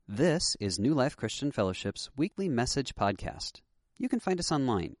This is New Life Christian Fellowship's weekly message podcast. You can find us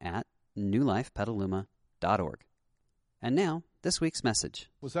online at newlifepetaluma.org. And now, this week's message.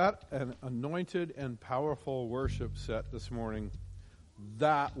 Was that an anointed and powerful worship set this morning?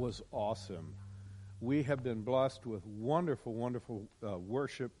 That was awesome. We have been blessed with wonderful, wonderful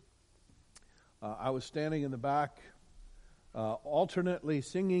worship. I was standing in the back, alternately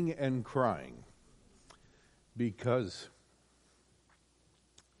singing and crying, because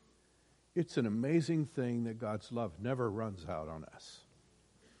it's an amazing thing that God's love never runs out on us.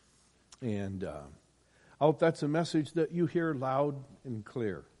 And I hope that's a message that you hear loud and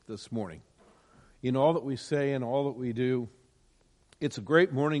clear this morning. In all that we say and all that we do, it's a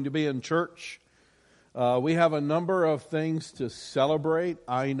great morning to be in church. We have a number of things to celebrate.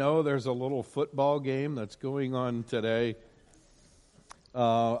 I know there's a little football game that's going on today.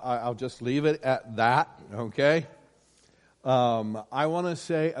 I'll just leave it at that, okay? I want to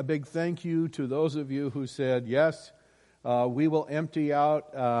say a big thank you to those of you who said, yes, we will empty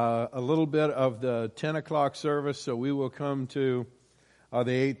out a little bit of the 10 o'clock service, so we will come to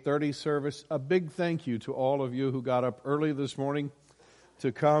the 8:30 service. A big thank you to all of you who got up early this morning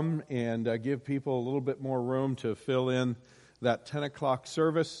to come and give people a little bit more room to fill in that 10 o'clock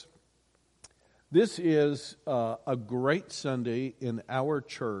service. This is a great Sunday in our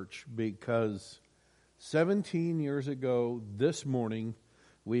church because 17 years ago this morning,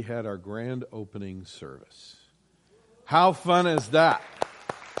 we had our grand opening service. How fun is that?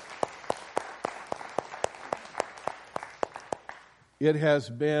 It has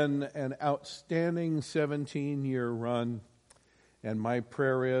been an outstanding 17-year run, and my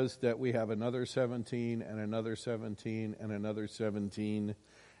prayer is that we have another 17 and another 17 and another 17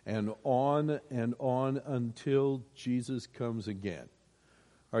 and on until Jesus comes again.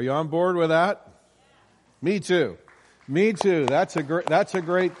 Are you on board with that? Me too. Me too. That's a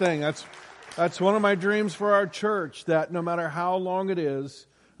great thing. That's one of my dreams for our church, that no matter how long it is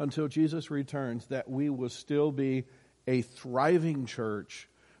until Jesus returns, that we will still be a thriving church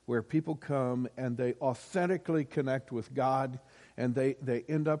where people come and they authentically connect with God, and they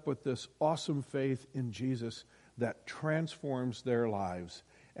end up with this awesome faith in Jesus that transforms their lives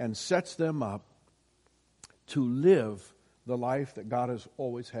and sets them up to live the life that God has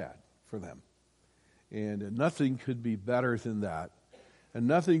always had for them. And nothing could be better than that. And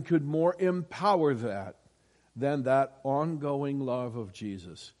nothing could more empower that than that ongoing love of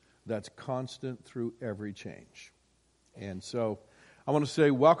Jesus that's constant through every change. And so I want to say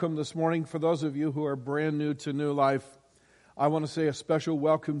welcome this morning. For those of you who are brand new to New Life, I want to say a special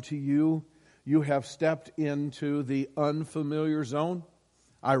welcome to you. You have stepped into the unfamiliar zone.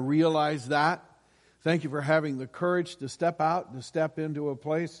 I realize that. Thank you for having the courage to step out, to step into a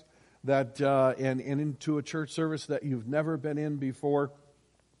place that and into a church service that you've never been in before.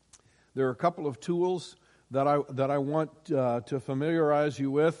 There are a couple of tools that I want to familiarize you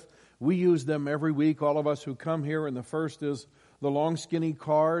with. We use them every week, all of us who come here, and the first is the long skinny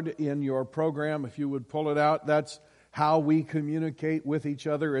card in your program. If you would pull it out, that's how we communicate with each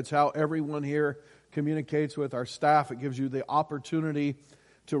other. It's how everyone here communicates with our staff. It gives you the opportunity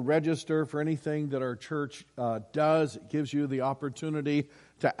to register for anything that our church does. It gives you the opportunity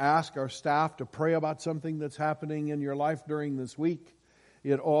to ask our staff to pray about something that's happening in your life during this week.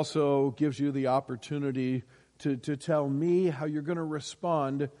 It also gives you the opportunity to tell me how you're going to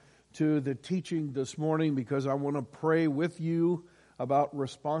respond to the teaching this morning, because I want to pray with you about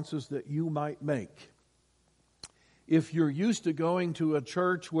responses that you might make. If you're used to going to a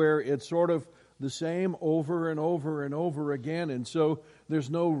church where it's sort of the same over and over and over again, and so there's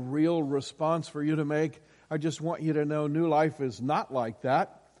no real response for you to make, I just want you to know New Life is not like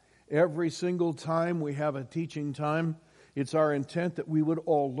that. Every single time we have a teaching time, it's our intent that we would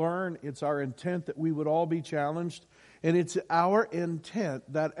all learn. It's our intent that we would all be challenged. And it's our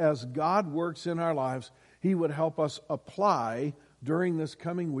intent that as God works in our lives, He would help us apply during this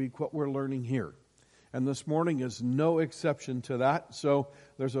coming week what we're learning here. And this morning is no exception to that. So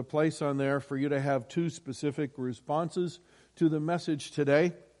there's a place on there for you to have two specific responses to the message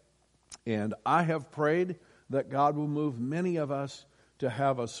today. And I have prayed that God will move many of us to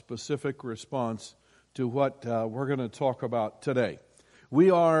have a specific response to what we're going to talk about today.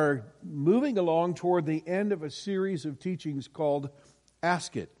 We are moving along toward the end of a series of teachings called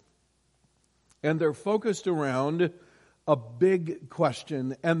Ask It. And they're focused around a big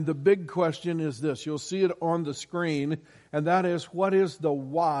question. And the big question is this. You'll see it on the screen. And that is, what is the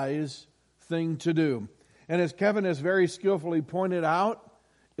wise thing to do? And as Kevin has very skillfully pointed out,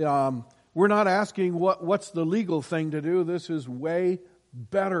 we're not asking what's the legal thing to do. This is way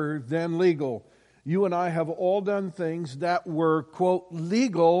better than legal. You and I have all done things that were, quote,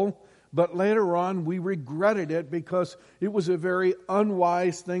 legal, but later on we regretted it because it was a very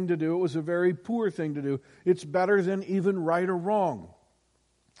unwise thing to do. It was a very poor thing to do. It's better than even right or wrong.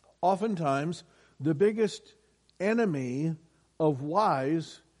 Oftentimes, the biggest enemy of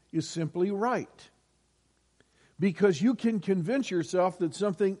wise is simply right. Because you can convince yourself that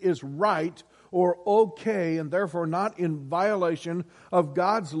something is right or okay and therefore not in violation of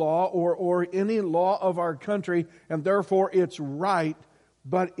God's law or any law of our country, and therefore it's right,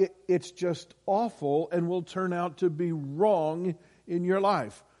 but it's just awful and will turn out to be wrong in your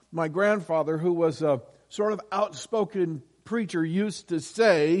life. My grandfather, who was a sort of outspoken preacher, used to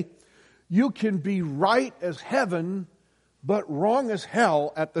say, you can be right as heaven, but wrong as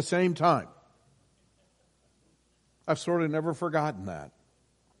hell at the same time. I've sort of never forgotten that.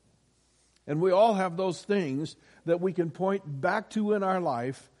 And we all have those things that we can point back to in our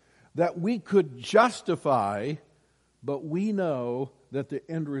life that we could justify, but we know that the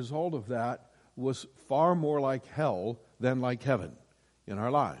end result of that was far more like hell than like heaven in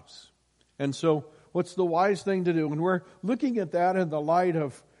our lives. And so, what's the wise thing to do? And we're looking at that in the light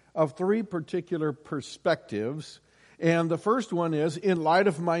of three particular perspectives. And the first one is, in light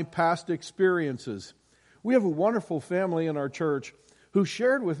of my past experiences. We have a wonderful family in our church who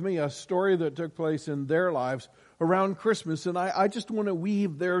shared with me a story that took place in their lives around Christmas. And I just want to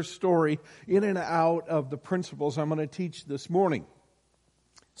weave their story in and out of the principles I'm going to teach this morning.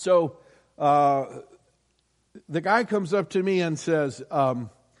 So, the guy comes up to me and says,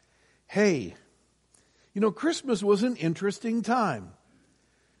 hey, Christmas was an interesting time.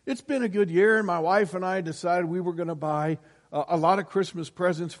 It's been a good year, and my wife and I decided we were going to buy a lot of Christmas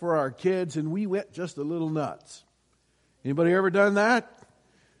presents for our kids, and we went just a little nuts. Anybody ever done that?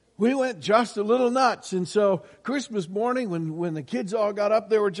 We went just a little nuts. And so Christmas morning, when the kids all got up,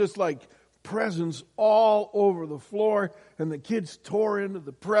 there were just like presents all over the floor, and the kids tore into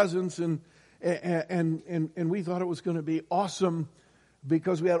the presents, and we thought it was going to be awesome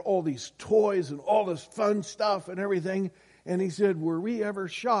because we had all these toys and all this fun stuff and everything. And he said, were we ever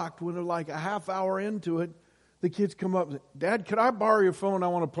shocked when like a half hour into it, the kids come up and say, Dad, could I borrow your phone? I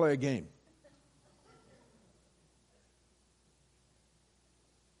want to play a game.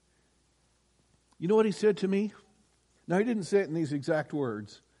 You know what he said to me? Now, he didn't say it in these exact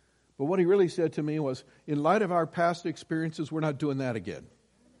words, but what he really said to me was, in light of our past experiences, we're not doing that again.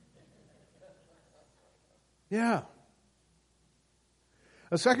 Yeah.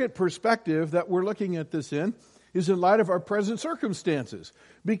 A second perspective that we're looking at this in is in light of our present circumstances.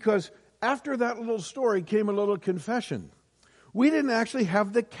 Because after that little story came a little confession. We didn't actually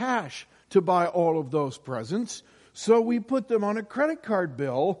have the cash to buy all of those presents, so we put them on a credit card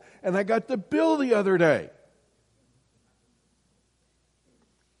bill, and I got the bill the other day.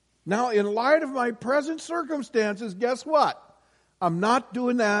 Now, in light of my present circumstances, guess what? I'm not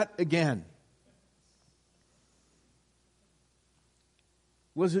doing that again.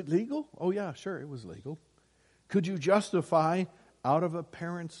 Was it legal? Oh yeah, sure, it was legal. Could you justify out of a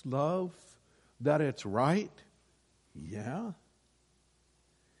parent's love that it's right? Yeah.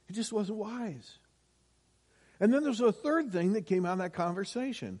 It just wasn't wise. And then there's a third thing that came out of that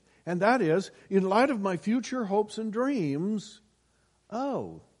conversation. And that is, in light of my future hopes and dreams,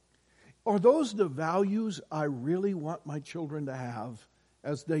 are those the values I really want my children to have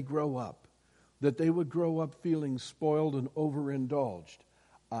as they grow up? That they would grow up feeling spoiled and overindulged?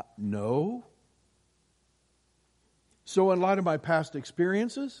 No. So in light of my past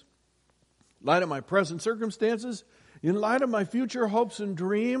experiences, in light of my present circumstances, in light of my future hopes and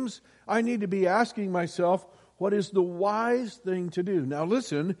dreams, I need to be asking myself, what is the wise thing to do? Now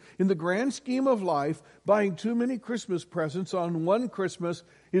listen, in the grand scheme of life, buying too many Christmas presents on one Christmas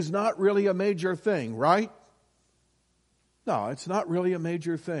is not really a major thing, right? No, it's not really a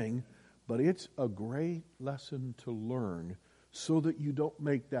major thing, but it's a great lesson to learn so that you don't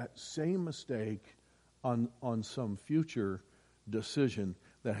make that same mistake on some future decision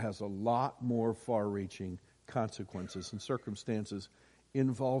that has a lot more far-reaching consequences and circumstances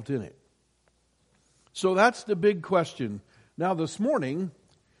involved in it. So that's the big question. Now this morning,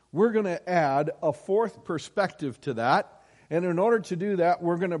 we're going to add a fourth perspective to that. And in order to do that,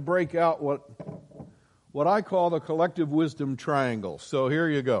 we're going to break out what I call the collective wisdom triangle. So here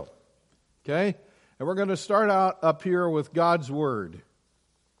you go. Okay? And we're going to start out up here with God's Word.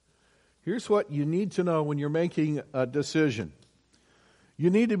 Here's what you need to know when you're making a decision. You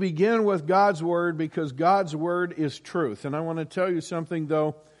need to begin with God's Word because God's Word is truth. And I want to tell you something,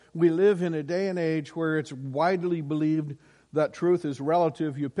 though. We live in a day and age where it's widely believed that truth is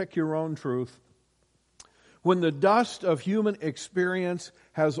relative. You pick your own truth. When the dust of human experience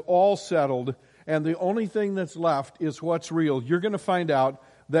has all settled and the only thing that's left is what's real, you're going to find out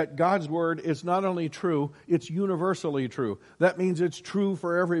that God's Word is not only true, it's universally true. That means it's true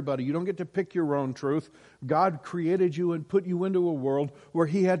for everybody. You don't get to pick your own truth. God created you and put you into a world where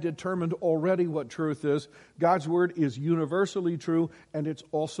He had determined already what truth is. God's Word is universally true, and it's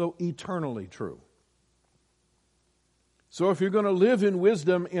also eternally true. So if you're going to live in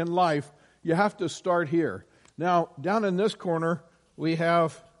wisdom in life, you have to start here. Now, down in this corner, we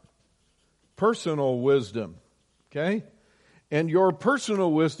have personal wisdom, okay? And your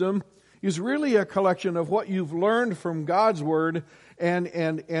personal wisdom is really a collection of what you've learned from God's Word, and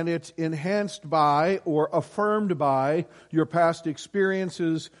it's enhanced by or affirmed by your past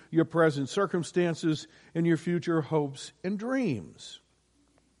experiences, your present circumstances, and your future hopes and dreams.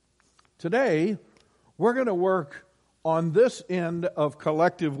 Today, we're going to work on this end of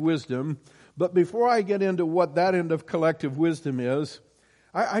collective wisdom, but before I get into what that end of collective wisdom is,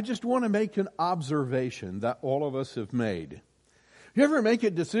 I just want to make an observation that all of us have made. You ever make a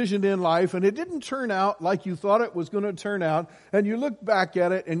decision in life and it didn't turn out like you thought it was going to turn out, and you look back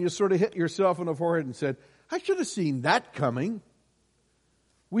at it and you sort of hit yourself on the forehead and said, I should have seen that coming.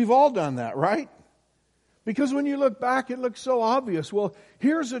 We've all done that, right? Because when you look back, it looks so obvious. Well,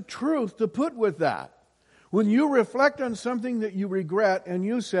 here's a truth to put with that. When you reflect on something that you regret and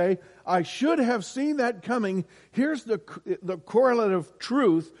you say, I should have seen that coming, here's the correlative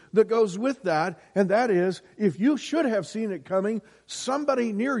truth that goes with that, and that is, if you should have seen it coming,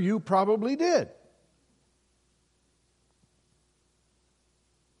 somebody near you probably did.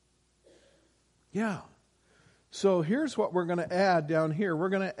 Yeah. So here's what we're going to add down here. We're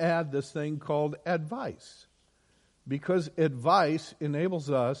going to add this thing called advice. Because advice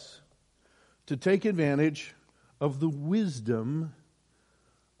enables us to take advantage of the wisdom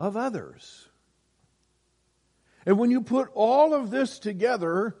of others. And when you put all of this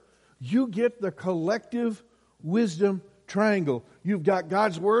together, you get the collective wisdom triangle. You've got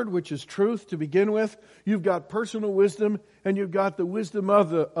God's Word, which is truth to begin with. You've got personal wisdom, and you've got the wisdom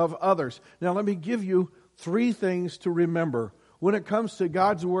of others. Now let me give you 3 things to remember. When it comes to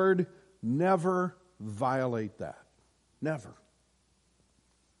God's Word, never violate that. Never.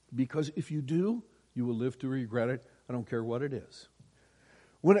 Because if you do, you will live to regret it. I don't care what it is.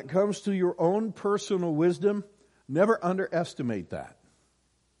 When it comes to your own personal wisdom, never underestimate that.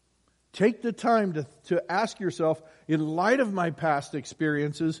 Take the time to ask yourself, in light of my past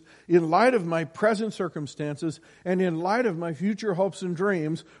experiences, in light of my present circumstances, and in light of my future hopes and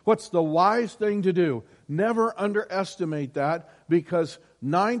dreams, what's the wise thing to do? Never underestimate that, because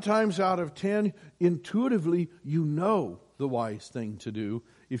 9 times out of 10, intuitively, you know the wise thing to do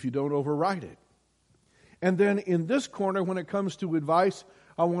if you don't override it. And then in this corner, when it comes to advice,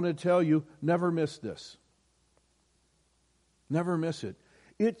 I want to tell you, never miss this. Never miss it.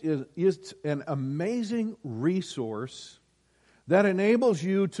 It's an amazing resource that enables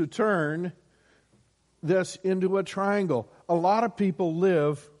you to turn this into a triangle. A lot of people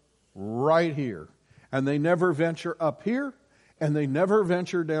live right here, and they never venture up here, and they never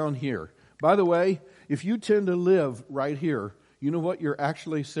venture down here. By the way, if you tend to live right here, you know what you're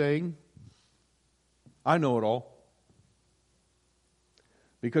actually saying? I know it all.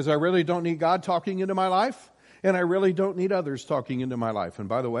 Because I really don't need God talking into my life, and I really don't need others talking into my life. And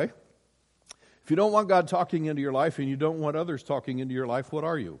by the way, if you don't want God talking into your life and you don't want others talking into your life, what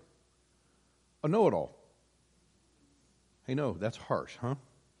are you? A know-it-all. Hey, no, that's harsh, huh?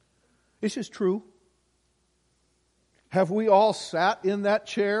 It's just true. Have we all sat in that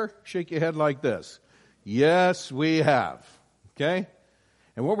chair? Shake your head like this. Yes, we have. Okay?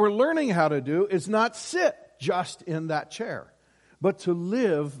 And what we're learning how to do is not sit just in that chair, but to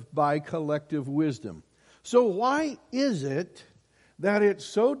live by collective wisdom. So why is it that it's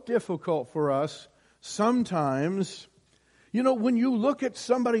so difficult for us sometimes, when you look at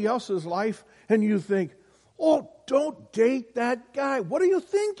somebody else's life and you think, oh, don't date that guy. What are you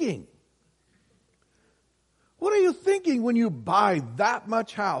thinking? What are you thinking when you buy that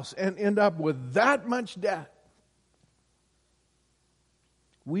much house and end up with that much debt?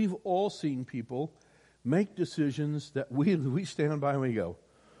 We've all seen people make decisions that we stand by and we go,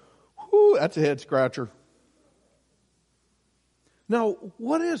 whoo, that's a head scratcher. Now,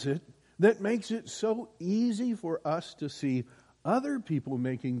 what is it that makes it so easy for us to see other people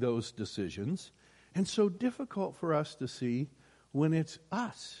making those decisions and so difficult for us to see when it's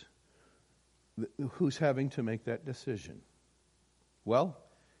us who's having to make that decision? Well,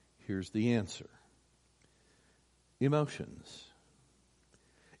 here's the answer. Emotions.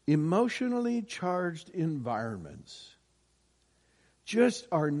 Emotionally charged environments just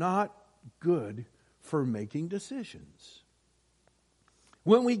are not good for making decisions.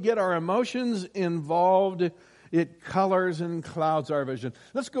 When we get our emotions involved, it colors and clouds our vision.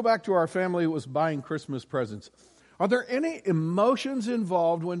 Let's go back to our family who was buying Christmas presents. Are there any emotions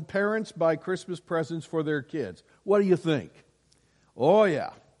involved when parents buy Christmas presents for their kids? What do you think? Oh,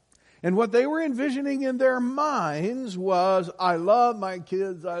 yeah. And what they were envisioning in their minds was, I love my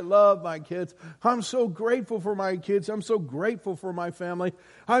kids, I love my kids. I'm so grateful for my kids. I'm so grateful for my family.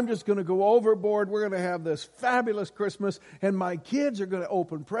 I'm just going to go overboard. We're going to have this fabulous Christmas, and my kids are going to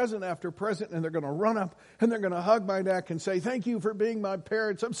open present after present, and they're going to run up, and they're going to hug my neck and say, thank you for being my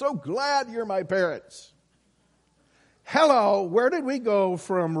parents. I'm so glad you're my parents. Hello, where did we go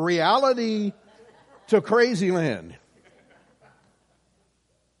from reality to crazy land?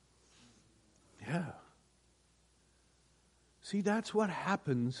 Yeah. See, that's what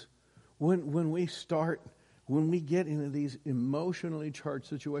happens when we get into these emotionally charged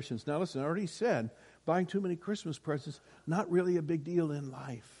situations. Now listen, I already said, buying too many Christmas presents, not really a big deal in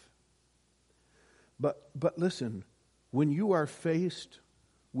life. But listen, when you are faced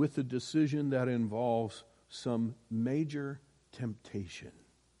with a decision that involves some major temptation,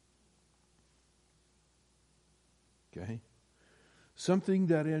 okay? Something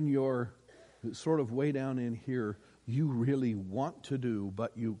that in your sort of way down in here, you really want to do,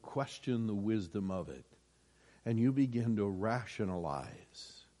 but you question the wisdom of it. And you begin to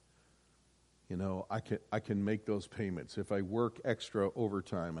rationalize. You know, I can make those payments. If I work extra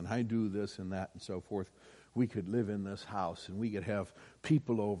overtime and I do this and that and so forth, we could live in this house and we could have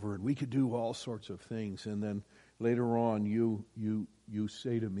people over and we could do all sorts of things. And then later on you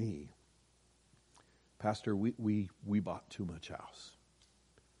say to me, Pastor, we bought too much house.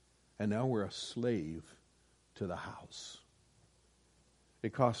 And now we're a slave to the house.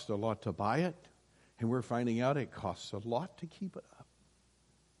 It costs a lot to buy it, and we're finding out it costs a lot to keep it up.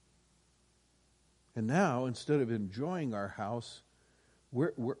 And now, instead of enjoying our house,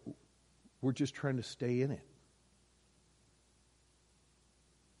 we're just trying to stay in it.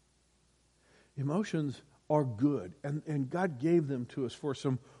 Emotions are good, and God gave them to us for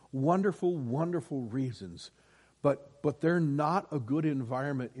some wonderful, wonderful reasons. But they're not a good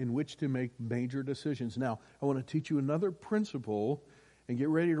environment in which to make major decisions. Now, I want to teach you another principle and get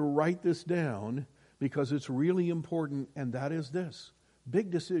ready to write this down because it's really important, and that is this. Big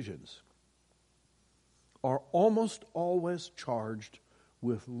decisions are almost always charged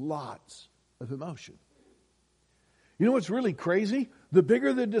with lots of emotion. You know what's really crazy? The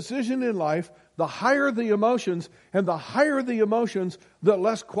bigger the decision in life, the higher the emotions, and the higher the emotions, the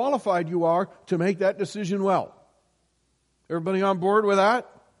less qualified you are to make that decision well. Everybody on board with that?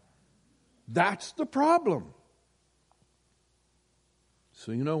 That's the problem.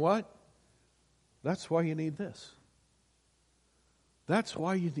 So you know what? That's why you need this. That's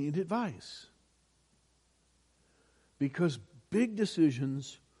why you need advice. Because big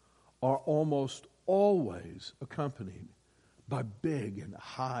decisions are almost always accompanied by big and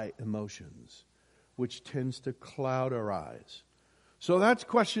high emotions, which tends to cloud our eyes. So that's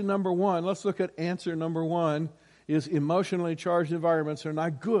question number one. Let's look at answer number one. Is emotionally charged environments are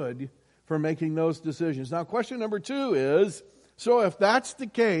not good for making those decisions. Now, question number two is, so if that's the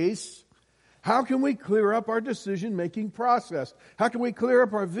case, how can we clear up our decision-making process? How can we clear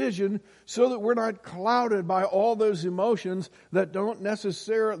up our vision so that we're not clouded by all those emotions that don't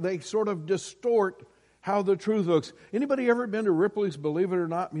necessarily, they sort of distort how the truth looks? Anybody ever been to Ripley's Believe It or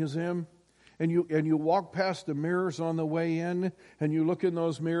Not Museum? And you walk past the mirrors on the way in, and you look in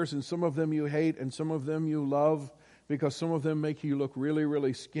those mirrors, and some of them you hate, and some of them you love, because some of them make you look really,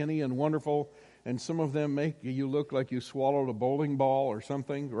 really skinny and wonderful, and some of them make you look like you swallowed a bowling ball or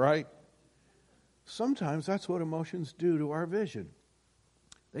something, right? Sometimes that's what emotions do to our vision.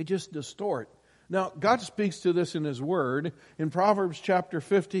 They just distort. Now, God speaks to this in His Word. In Proverbs chapter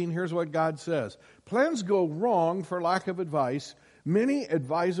 15, here's what God says. Plans go wrong for lack of advice. Many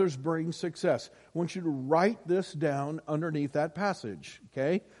advisors bring success. I want you to write this down underneath that passage,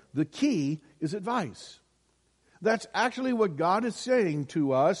 okay? The key is advice. That's actually what God is saying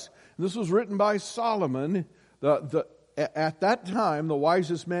to us. This was written by Solomon. At that time, the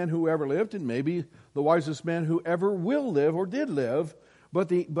wisest man who ever lived, and maybe the wisest man who ever will live or did live.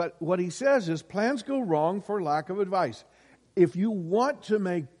 But what he says is, plans go wrong for lack of advice. If you want to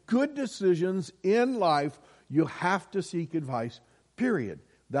make good decisions in life, you have to seek advice, period.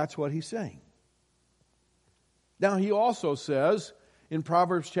 That's what he's saying. Now, he also says in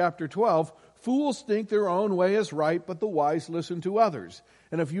Proverbs chapter 12, fools think their own way is right, but the wise listen to others.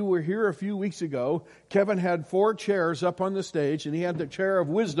 And if you were here a few weeks ago, Kevin had 4 chairs up on the stage, and he had the chair of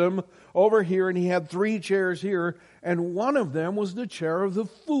wisdom over here, and he had 3 chairs here, and one of them was the chair of the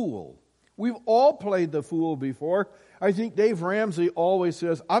fool. We've all played the fool before. I think Dave Ramsey always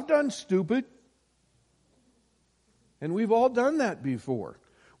says, I've done stupid. And we've all done that before.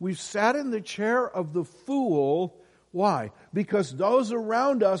 We've sat in the chair of the fool. Why? Because those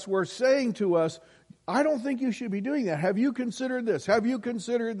around us were saying to us, I don't think you should be doing that. Have you considered this? Have you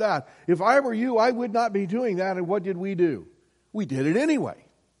considered that? If I were you, I would not be doing that. And what did we do? We did it anyway.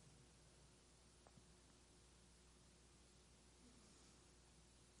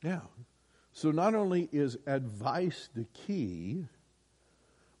 Yeah. So not only is advice the key,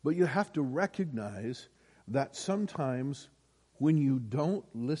 but you have to recognize that sometimes when you don't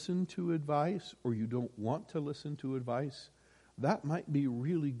listen to advice or you don't want to listen to advice, that might be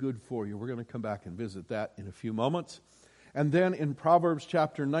really good for you. We're going to come back and visit that in a few moments. And then in Proverbs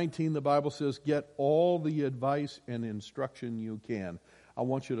chapter 19, the Bible says, get all the advice and instruction you can. I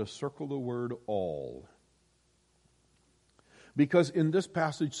want you to circle the word all. Because in this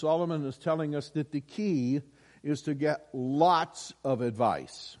passage, Solomon is telling us that the key is to get lots of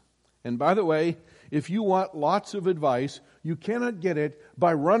advice. And by the way, if you want lots of advice, you cannot get it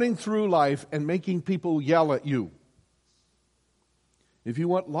by running through life and making people yell at you. If you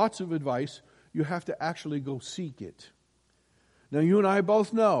want lots of advice, you have to actually go seek it. Now, you and I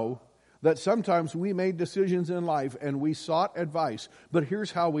both know that sometimes we made decisions in life and we sought advice. But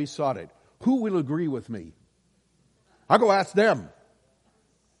here's how we sought it. Who will agree with me? I'll go ask them.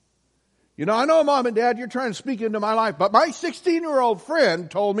 You know, I know, Mom and Dad, you're trying to speak into my life, but my 16-year-old friend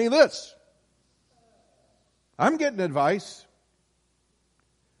told me this. I'm getting advice.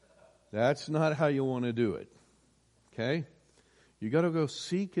 That's not how you want to do it. Okay? You got to go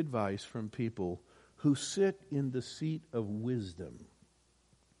seek advice from people who sit in the seat of wisdom.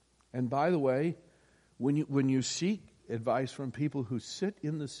 And by the way, when you seek advice from people who sit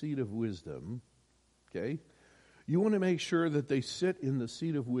in the seat of wisdom, okay, you want to make sure that they sit in the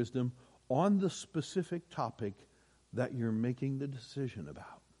seat of wisdom on the specific topic that you're making the decision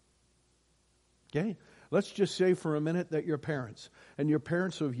about. Okay? Let's just say for a minute that you're parents, and you're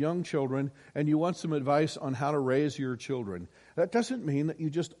parents of young children, and you want some advice on how to raise your children. That doesn't mean that you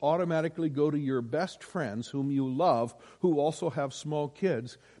just automatically go to your best friends whom you love, who also have small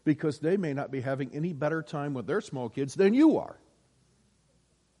kids, because they may not be having any better time with their small kids than you are.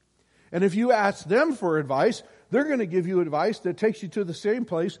 And if you ask them for advice, they're going to give you advice that takes you to the same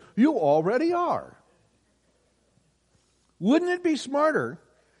place you already are. Wouldn't it be smarter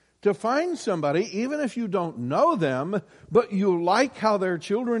to find somebody, even if you don't know them, but you like how their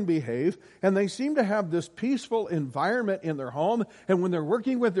children behave, and they seem to have this peaceful environment in their home, and when they're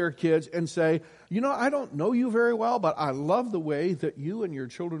working with their kids and say, you know, I don't know you very well, but I love the way that you and your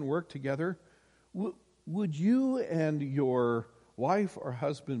children work together. Would you and your wife or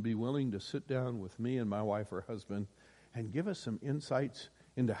husband be willing to sit down with me and my wife or husband and give us some insights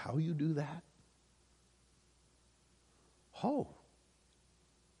into how you do that? Oh.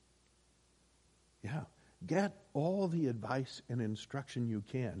 Yeah. Get all the advice and instruction you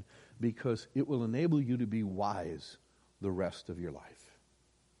can, because it will enable you to be wise the rest of your life.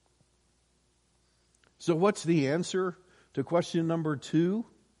 So what's the answer to question number 2?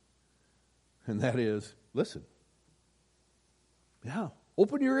 And that is, listen. Yeah,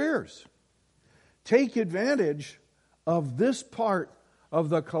 open your ears. Take advantage of this part of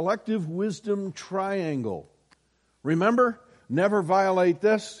the collective wisdom triangle. Remember, never violate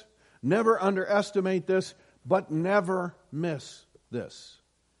this, never underestimate this, but never miss this.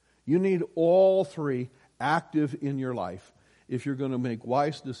 You need all 3 active in your life if you're going to make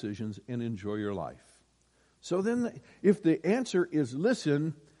wise decisions and enjoy your life. So then, if the answer is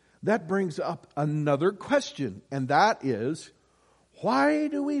listen, that brings up another question, and that is, why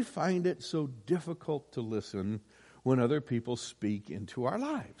do we find it so difficult to listen when other people speak into our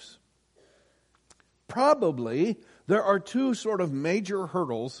lives? Probably there are 2 sort of major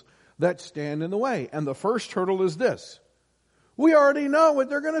hurdles that stand in the way. And the first hurdle is this. We already know what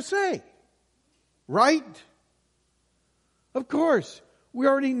they're going to say. Right? Of course. We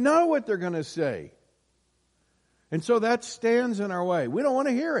already know what they're going to say. And so that stands in our way. We don't want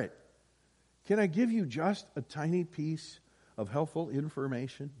to hear it. Can I give you just a tiny piece of helpful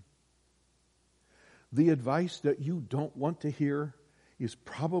information? The advice that you don't want to hear is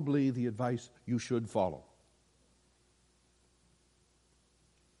probably the advice you should follow.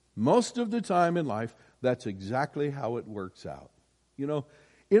 Most of the time in life, that's exactly how it works out. You know,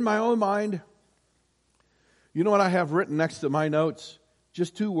 in my own mind, you know what I have written next to my notes?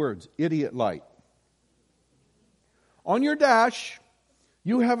 Just 2 words, idiot light. On your dash,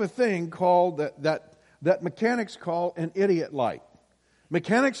 you have a thing called that mechanics call an idiot light.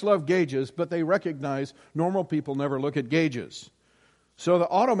 Mechanics love gauges, but they recognize normal people never look at gauges. So the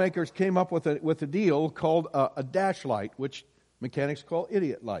automakers came up with a deal called a dash light, which mechanics call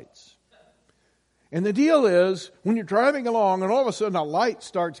idiot lights. And the deal is, when you're driving along and all of a sudden a light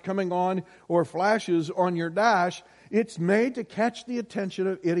starts coming on or flashes on your dash, it's made to catch the attention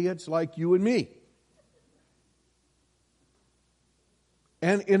of idiots like you and me.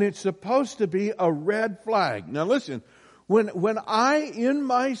 And it's supposed to be a red flag. Now listen, when I, in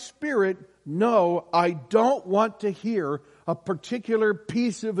my spirit, know I don't want to hear a particular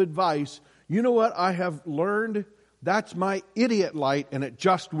piece of advice, you know what I have learned? That's my idiot light, and it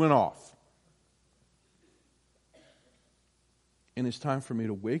just went off. And it's time for me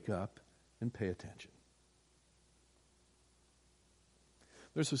to wake up and pay attention.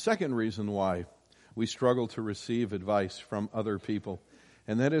 There's a second reason why we struggle to receive advice from other people,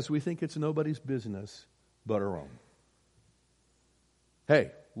 and that is we think it's nobody's business but our own.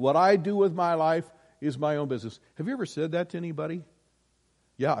 Hey, what I do with my life is my own business. Have you ever said that to anybody?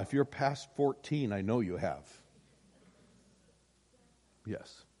 Yeah, if you're past 14, I know you have.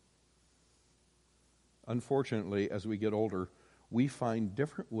 Yes. Unfortunately, as we get older, we find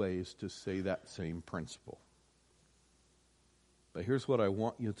different ways to say that same principle. But here's what I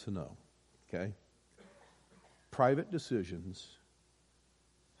want you to know, okay? Private decisions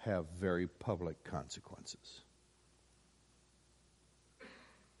have very public consequences.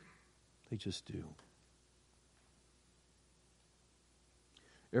 They just do.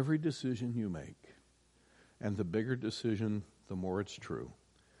 Every decision you make, and the bigger decision, the more it's true,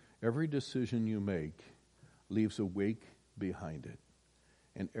 every decision you make leaves a wake behind it.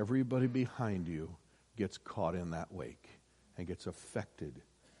 And everybody behind you gets caught in that wake and gets affected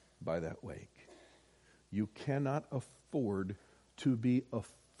by that wake. You cannot afford to be a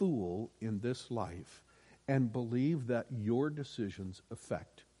fool in this life and believe that your decisions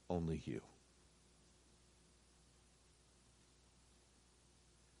affect only you.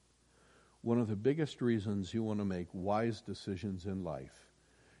 One of the biggest reasons you want to make wise decisions in life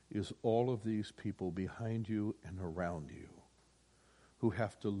is all of these people behind you and around you who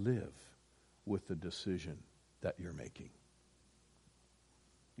have to live with the decision that you're making.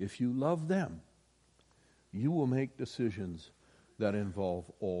 If you love them, you will make decisions that involve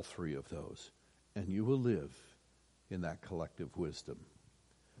all three of those, and you will live in that collective wisdom.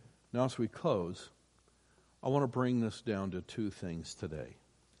 Now, as we close, I want to bring this down to two things today.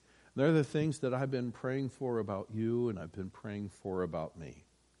 They're the things that I've been praying for about you and I've been praying for about me.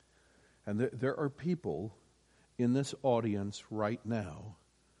 And there are people in this audience right now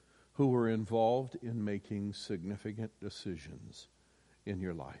who are involved in making significant decisions in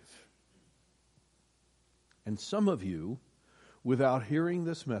your life. And some of you, without hearing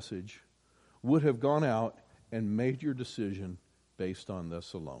this message, would have gone out and made your decision based on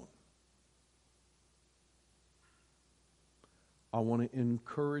this alone. I want to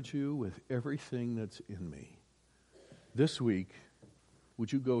encourage you with everything that's in me. This week,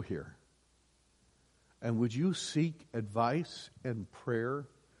 would you go here? And would you seek advice and prayer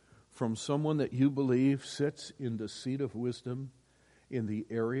from someone that you believe sits in the seat of wisdom in the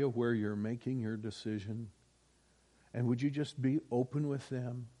area where you're making your decision? And would you just be open with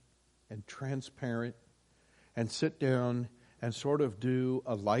them and transparent and sit down and sort of do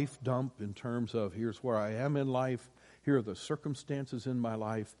a life dump in terms of here's where I am in life, here are the circumstances in my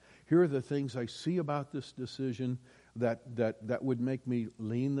life, here are the things I see about this decision that would make me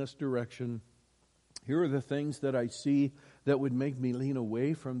lean this direction. Here are the things that I see that would make me lean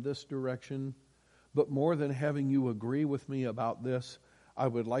away from this direction. But more than having you agree with me about this, I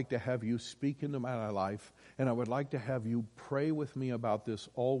would like to have you speak into my life, and I would like to have you pray with me about this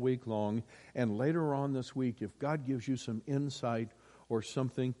all week long. And later on this week, if God gives you some insight or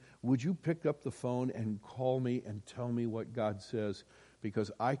something, would you pick up the phone and call me and tell me what God says?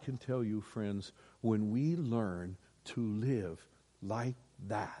 Because I can tell you, friends, when we learn to live like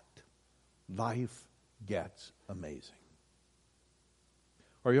that, life gets amazing.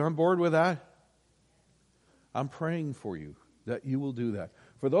 Are you on board with that? I'm praying for you that you will do that.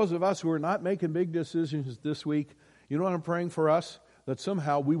 For those of us who are not making big decisions this week, you know what I'm praying for us? That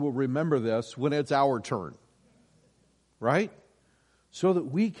somehow we will remember this when it's our turn. Right? So that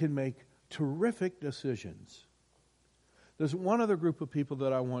we can make terrific decisions. There's one other group of people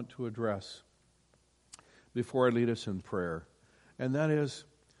that I want to address before I lead us in prayer. And that is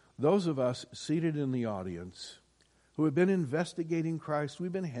those of us seated in the audience who have been investigating Christ.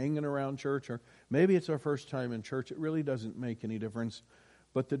 We've been hanging around church, or maybe it's our first time in church. It really doesn't make any difference.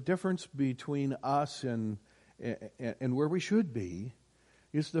 But the difference between us and where we should be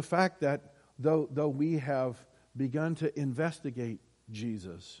is the fact that though we have begun to investigate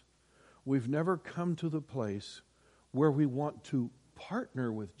Jesus, we've never come to the place where we want to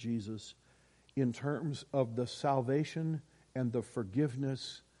partner with Jesus in terms of the salvation and the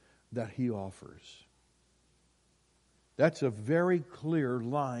forgiveness that he offers. That's a very clear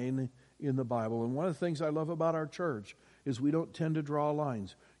line in the Bible. And one of the things I love about our church is we don't tend to draw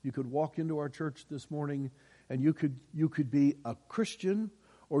lines. You could walk into our church this morning and you could be a Christian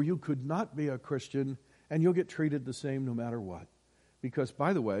or you could not be a Christian, and you'll get treated the same no matter what. Because,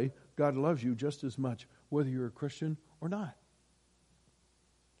 by the way, God loves you just as much whether you're a Christian or not.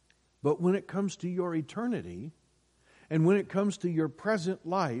 But when it comes to your eternity, and when it comes to your present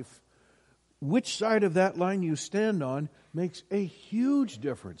life, which side of that line you stand on makes a huge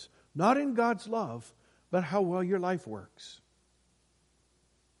difference. Not in God's love, but how well your life works.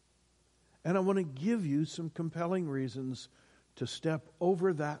 And I want to give you some compelling reasons to step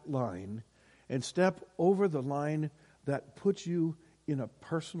over that line and step over the line that puts you in a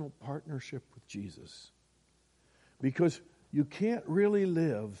personal partnership with Jesus. Because you can't really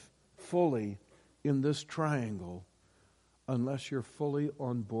live fully in this triangle unless you're fully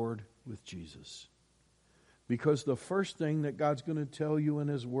on board with Jesus. Because the first thing that God's going to tell you in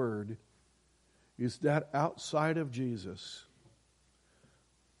His Word is that outside of Jesus,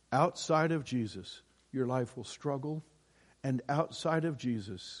 your life will struggle, and outside of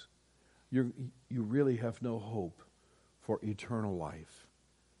Jesus, you really have no hope for eternal life.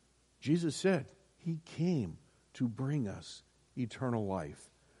 Jesus said He came to bring us eternal life.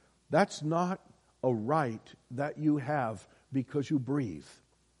 That's not a right that you have because you breathe.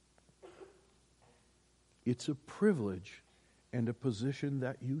 It's a privilege and a position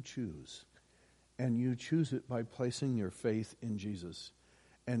that you choose. And you choose it by placing your faith in Jesus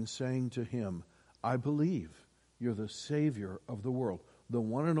and saying to Him, I believe you're the Savior of the world, the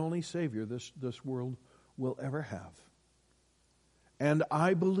one and only Savior this world will ever have. And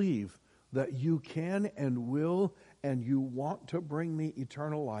I believe that you can and will and you want to bring me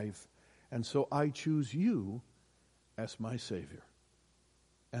eternal life. And so I choose you as my Savior.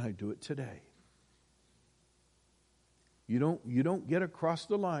 And I do it today. You don't get across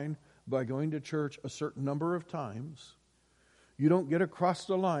the line by going to church a certain number of times. You don't get across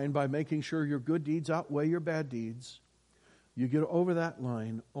the line by making sure your good deeds outweigh your bad deeds. You get over that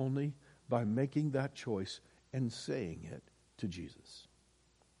line only by making that choice and saying it to Jesus.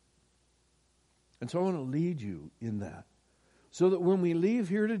 And so I want to lead you in that. So that when we leave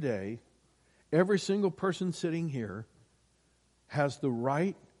here today, every single person sitting here has the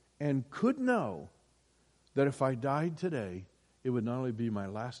right and could know that if I died today, it would not only be my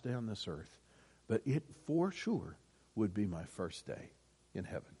last day on this earth, but it for sure would be my first day in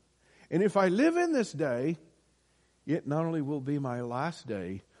heaven. And if I live in this day, it not only will be my last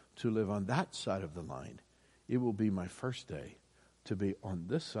day to live on that side of the line, it will be my first day to be on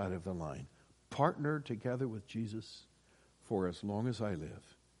this side of the line, partnered together with Jesus for as long as I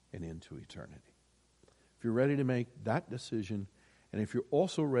live and into eternity. If you're ready to make that decision, and if you're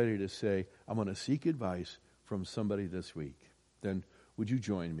also ready to say, I'm going to seek advice from somebody this week, then would you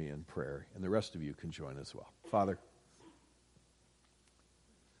join me in prayer? And the rest of you can join as well. Father,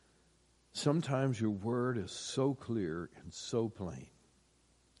 sometimes your word is so clear and so plain.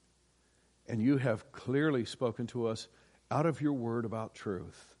 And you have clearly spoken to us out of your word about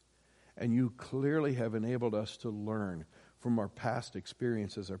truth. And you clearly have enabled us to learn from our past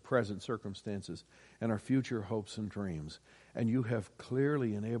experiences, our present circumstances, and our future hopes and dreams. And you have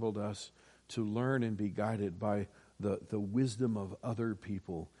clearly enabled us to learn and be guided by the wisdom of other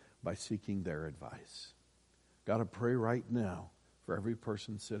people by seeking their advice. God, I pray right now for every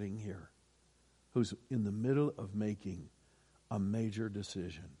person sitting here who's in the middle of making a major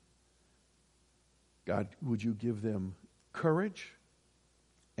decision. God, would you give them courage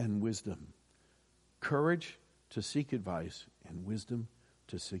and wisdom? Courage to seek advice and wisdom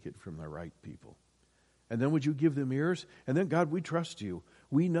to seek it from the right people. And then would you give them ears? And then, God, we trust you.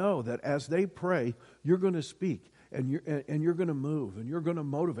 We know that as they pray, you're going to speak and you're going to move and you're going to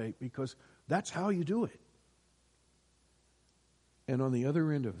motivate because that's how you do it. And on the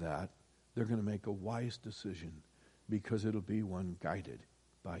other end of that, they're going to make a wise decision because it'll be one guided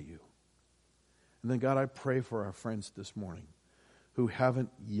by you. And then, God, I pray for our friends this morning who haven't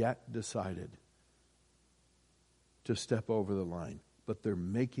yet decided to step over the line, but they're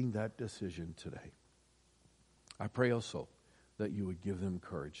making that decision today. I pray also that you would give them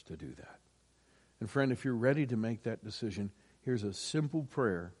courage to do that. And friend, if you're ready to make that decision, here's a simple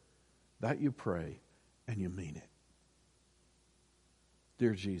prayer that you pray and you mean it.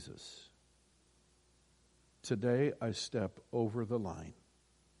 Dear Jesus, today I step over the line.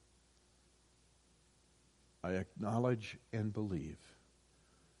 I acknowledge and believe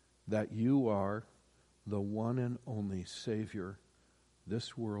that you are the one and only Savior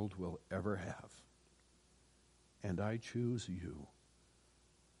this world will ever have. And I choose you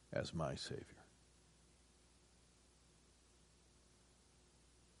as my Savior.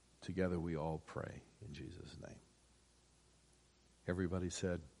 Together we all pray in Jesus' name. Everybody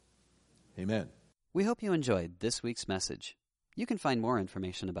said, Amen. We hope you enjoyed this week's message. You can find more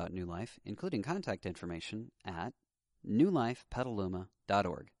information about New Life, including contact information, at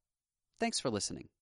newlifepetaluma.org. Thanks for listening.